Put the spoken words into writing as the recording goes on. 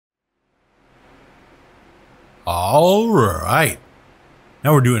All right.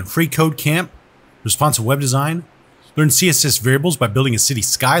 Now we're doing FreeCodeCamp, responsive web design, learn CSS variables by building a city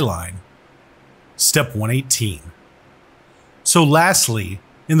skyline. Step 118. So lastly,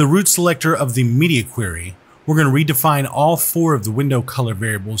 in the root selector of the media query, we're going to redefine all 4 of the window color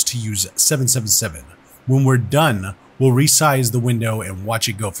variables to use 777. When we're done, we'll resize the window and watch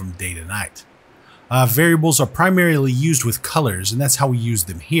it go from day to night. Variables are primarily used with colors, and that's how we use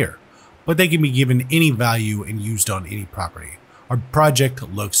them here, but they can be given any value and used on any property. Our project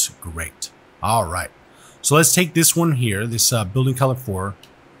looks great. All right, so let's take this one here, this building color 4,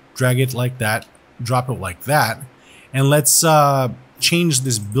 drag it like that, drop it like that, and let's change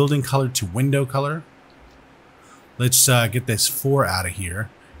this building color to window color. Let's get this 4 out of here,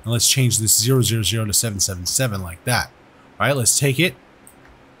 and let's change this 000 to 777 like that. All right, let's take it,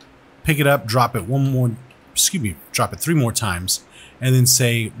 pick it up, drop it drop it 3 more times, and then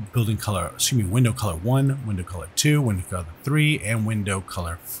say window color 1, window color 2, window color 3, and window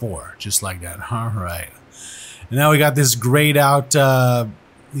color 4, just like that. All right, and now we got this grayed out,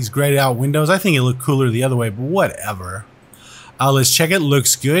 these grayed out windows. I think it looked cooler the other way, but whatever. Let's check it.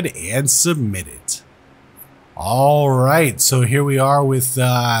 Looks good, and submit it. All right, so here we are with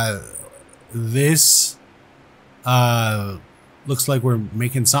this. Looks like we're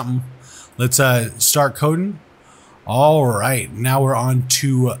making something. Let's start coding. All right, now we're on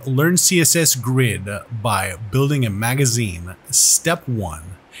to learn CSS grid by building a magazine. Step 1,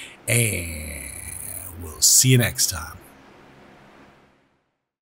 and we'll see you next time.